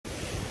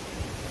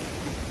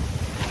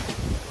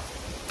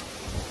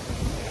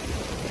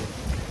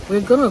We're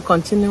going to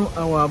continue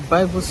our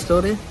Bible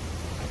story,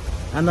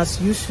 and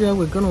as usual,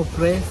 we're going to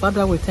pray.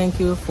 Father, we thank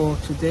you for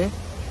today.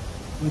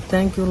 We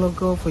thank you, Lord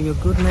God, for your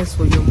goodness,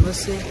 for your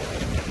mercy.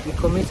 We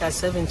commit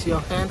ourselves into your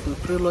hand. We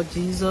pray, Lord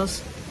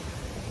Jesus,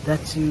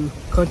 that you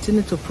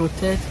continue to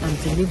protect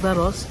and deliver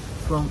us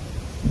from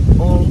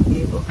all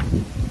evil.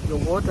 Your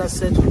word has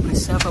said to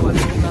preserve our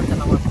going out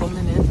and our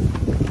coming in.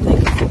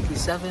 Thank you for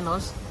preserving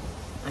us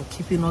and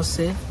keeping us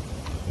safe.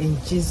 In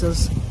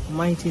Jesus'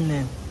 mighty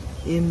name,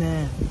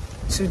 amen.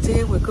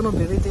 Today we're going to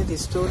be reading the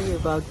story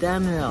about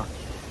Daniel.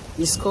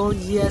 It's called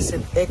Years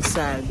in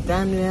Exile,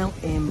 Daniel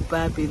in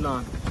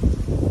Babylon.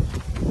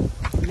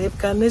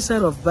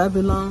 Nebuchadnezzar of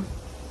Babylon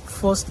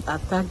first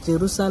attacked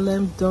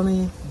Jerusalem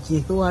during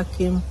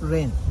Jehoiakim's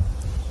reign.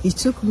 He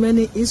took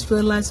many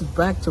Israelites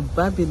back to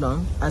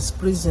Babylon as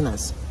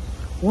prisoners.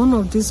 One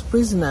of these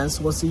prisoners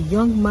was a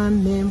young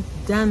man named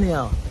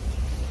Daniel.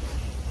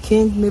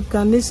 King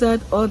Nebuchadnezzar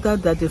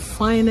ordered that the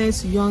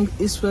finest young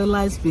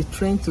Israelites be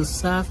trained to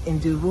serve in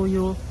the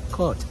royal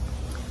court.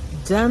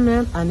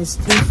 Daniel and his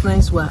 3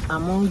 friends were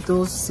among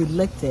those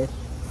selected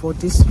for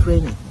this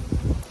training.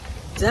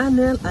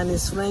 Daniel and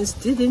his friends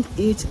didn't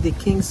eat the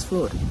king's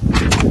food.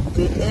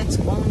 They ate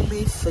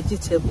only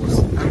vegetables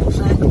and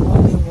drank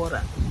only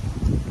water.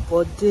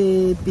 But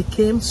they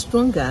became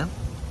stronger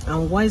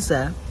and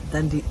wiser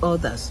than the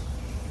others.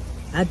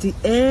 At the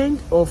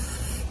end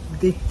of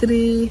the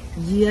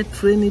 3-year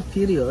training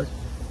period,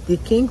 the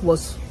king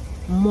was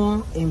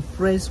more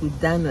impressed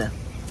with Daniel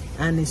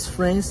and his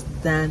friends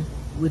than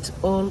with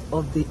all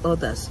of the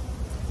others.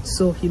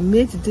 So he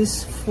made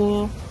these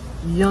 4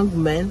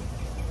 young men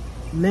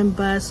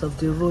members of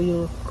the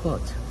royal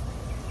court.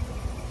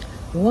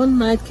 One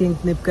night, King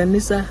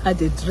Nebuchadnezzar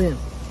had a dream.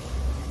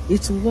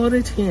 It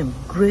worried him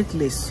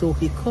greatly, so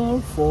he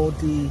called for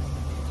the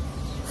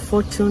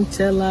fortune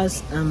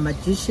tellers and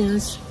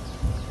magicians.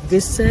 They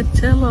said,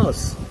 "Tell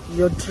us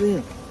your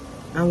dream,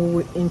 and we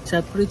will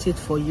interpret it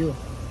for you."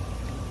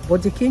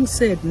 But the king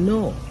said,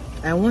 "No,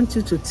 I want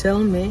you to tell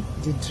me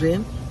the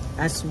dream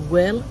as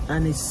well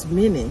and its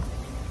meaning.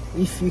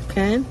 If you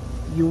can,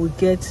 you will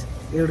get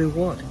a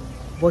reward.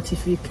 But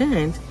if you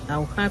can't,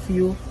 I'll have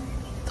you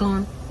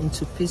torn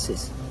into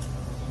pieces."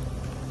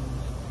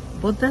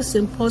 But that's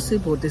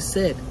impossible, they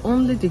said.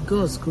 Only the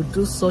gods could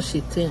do such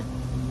a thing.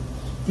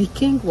 The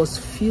king was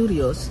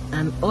furious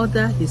and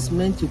ordered his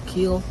men to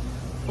kill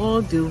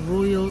all the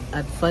royal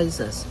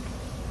advisors.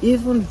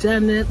 Even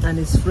Daniel and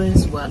his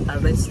friends were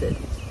arrested.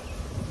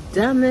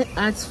 Daniel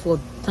asked for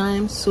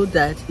time so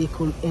that he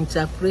could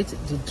interpret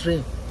the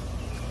dream.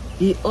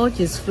 He urged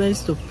his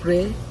friends to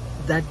pray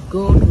that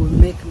God will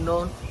make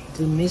known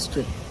the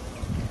mystery.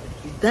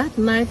 That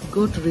night,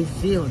 God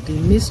revealed the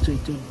mystery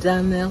to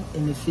Daniel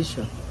in a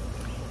vision.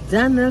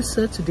 Daniel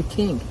said to the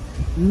king,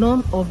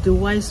 "None of the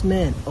wise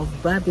men of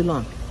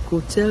Babylon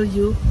could tell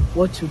you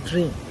what you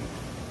dream,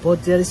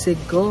 but there is a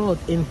God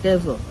in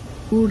heaven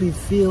who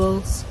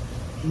reveals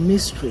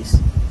mysteries.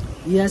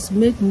 He has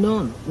made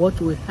known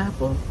what will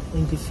happen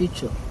in the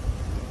future."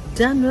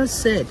 Daniel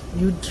said,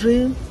 "You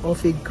dream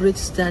of a great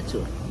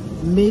statue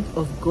made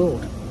of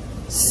gold,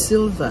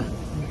 silver,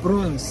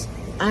 bronze,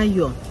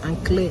 iron,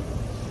 and clay.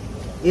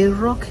 A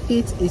rock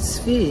hit its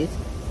feet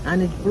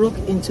and it broke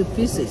into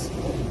pieces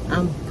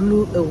and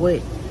blew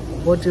away,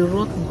 but the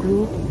rock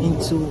grew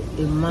into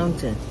a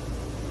mountain."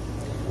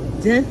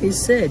 Then he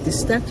said, "The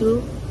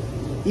statue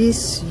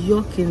is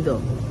your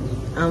kingdom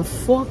and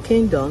 4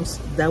 kingdoms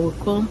that will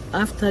come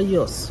after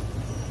yours.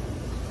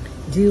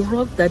 The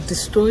rock that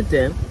destroyed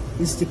them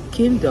is the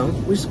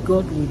kingdom which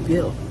God will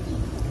build.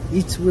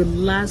 It will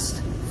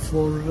last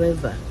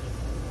forever."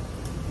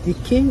 The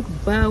king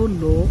bowed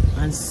low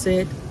and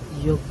said,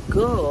 "Your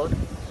God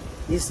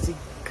is the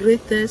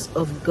greatest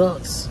of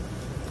gods,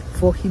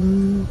 for he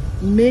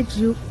made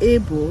you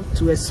able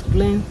to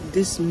explain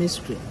this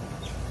mystery."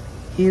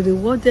 He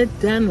rewarded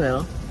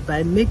Daniel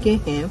by making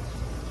him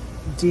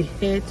the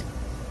head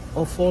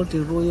of all the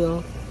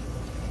royal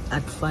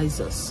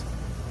advisors.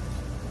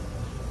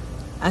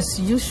 As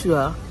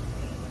usual,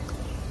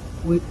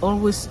 we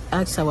always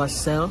ask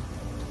ourselves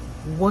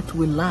what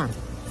we learn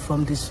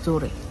from this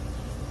story.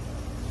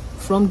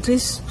 From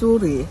this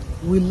story,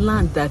 we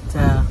learn that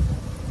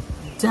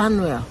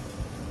Daniel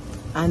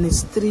and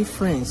his 3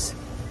 friends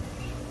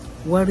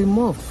were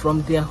removed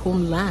from their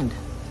homeland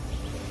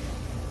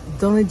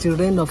during the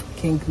reign of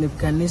King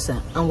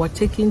Nebuchadnezzar and were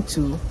taken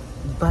to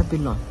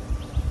Babylon.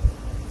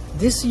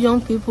 These young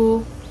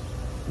people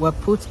were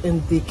put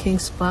in the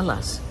king's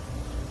palace,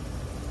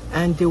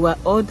 and they were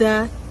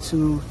ordered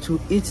to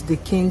eat the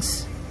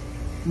king's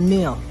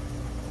meal.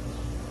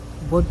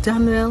 But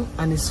Daniel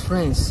and his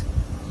friends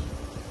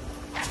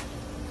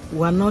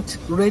were not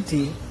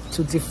ready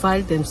to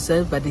defile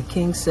themselves by the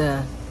king's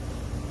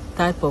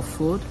type of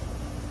food,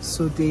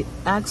 so they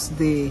asked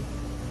the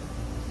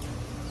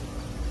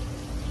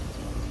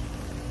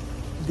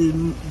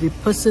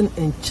person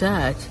in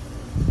charge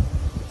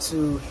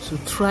to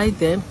try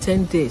them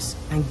 10 days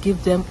and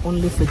give them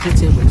only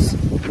vegetables.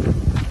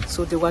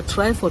 So they were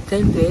tried for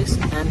 10 days,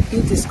 and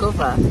he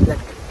discovered that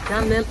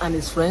Daniel and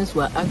his friends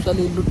were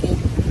actually looking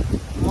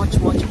much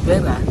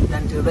better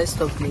than the rest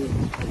of the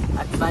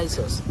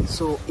advisors.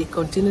 So he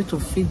continued to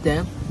feed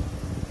them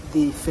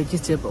the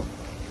vegetable.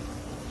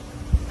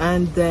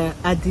 And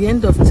at the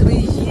end of 3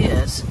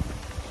 years,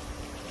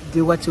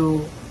 they were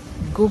to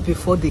go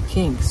before the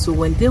king. So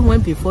when they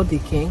went before the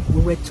king,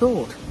 we were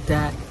told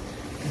that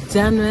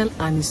Daniel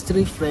and his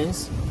 3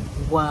 friends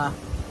were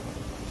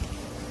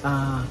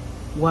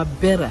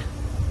better,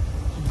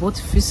 both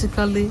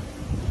physically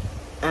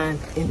and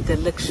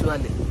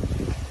intellectually.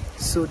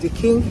 So the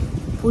king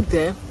put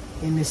them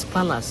in his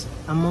palace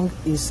among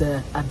his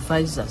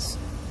advisors.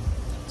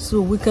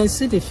 So we can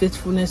see the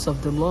faithfulness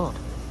of the Lord,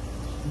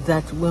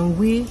 that when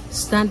we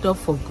stand up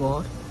for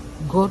God,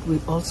 God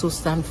will also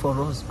stand for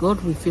us.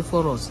 God will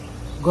favor us.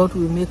 God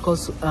will make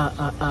us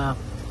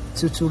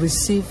to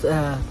receive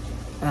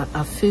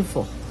a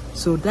favor.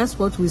 So that's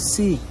what we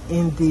see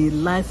in the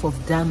life of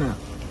Daniel.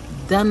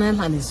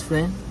 Daniel and his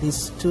friend, they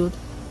stood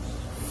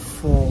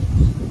for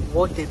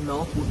what they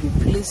know would be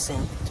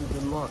pleasing to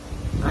the Lord.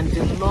 And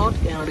the Lord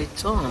in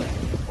return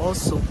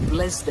also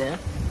blessed them.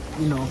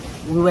 You know,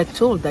 we were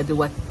told that they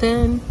were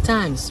 10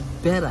 times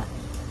better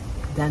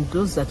than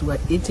those that were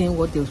eating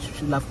what they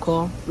should have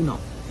called, you know,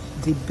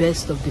 the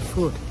best of the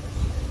food.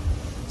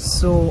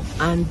 So,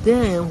 and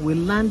then we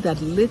learned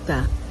that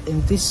later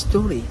in this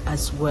story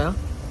as well,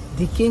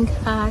 King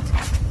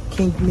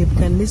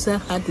Nebuchadnezzar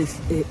had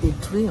a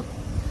dream.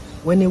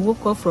 When he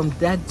woke up from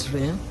that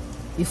dream,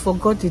 he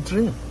forgot the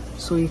dream.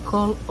 So he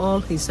called all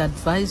his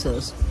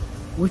advisors,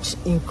 which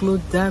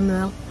include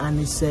Daniel and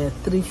his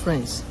 3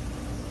 friends,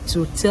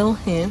 to tell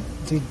him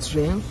the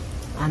dream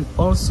and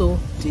also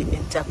the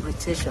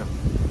interpretation.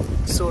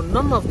 So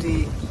none of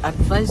the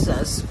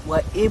advisors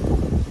were able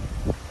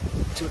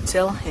to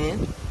tell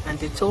him, and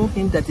they told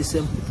him that it's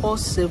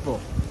impossible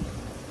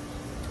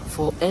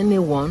for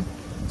anyone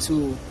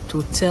to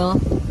tell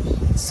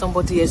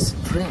somebody else's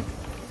dream.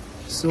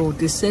 So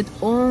they said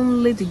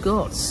only the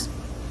gods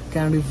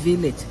can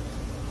reveal it.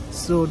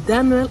 So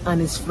Daniel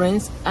and his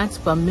friends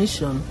asked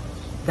permission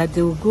that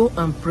they will go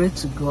and pray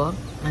to God,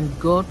 and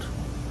God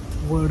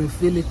will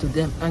reveal it to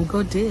them. And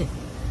God did.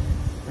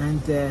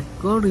 And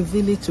God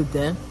revealed it to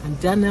them, and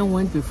Daniel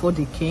went before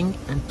the king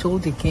and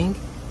told the king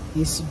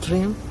his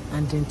dream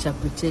and the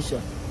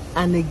interpretation.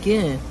 And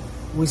again,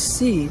 we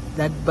see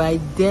that by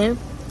them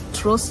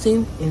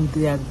trusting in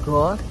their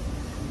God,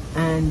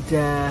 and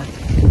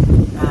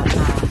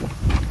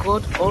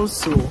God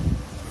also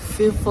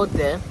favored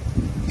them,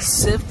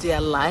 saved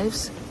their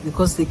lives,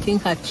 because the king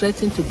had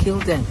threatened to kill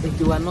them if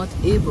they were not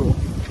able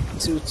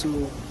to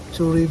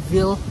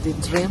reveal the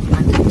dream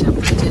and the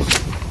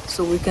interpretation.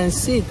 So we can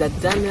see that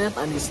Daniel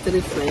and his 3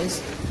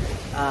 friends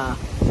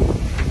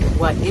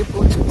were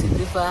able to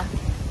deliver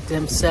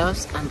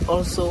themselves and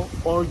also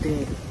all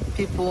the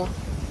people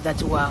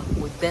that were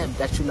with them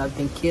that should have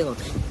been killed.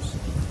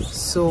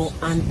 So,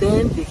 and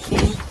then the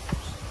king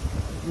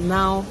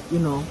now, you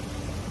know,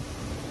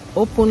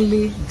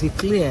 openly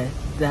declared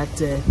that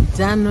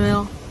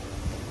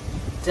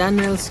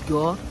Daniel's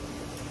God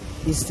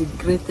is the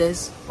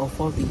greatest of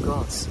all the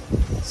gods.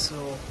 So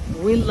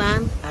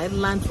I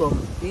learned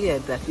from here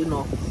that, you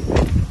know,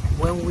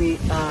 when we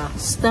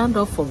stand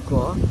up for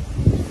God,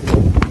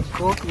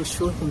 God will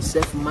show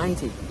himself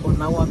mighty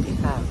on our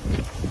behalf,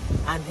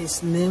 and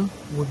his name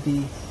will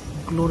be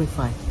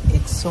glorified,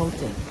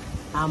 exalted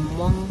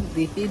among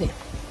the hidden.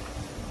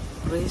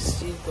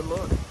 Praise ye the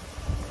Lord.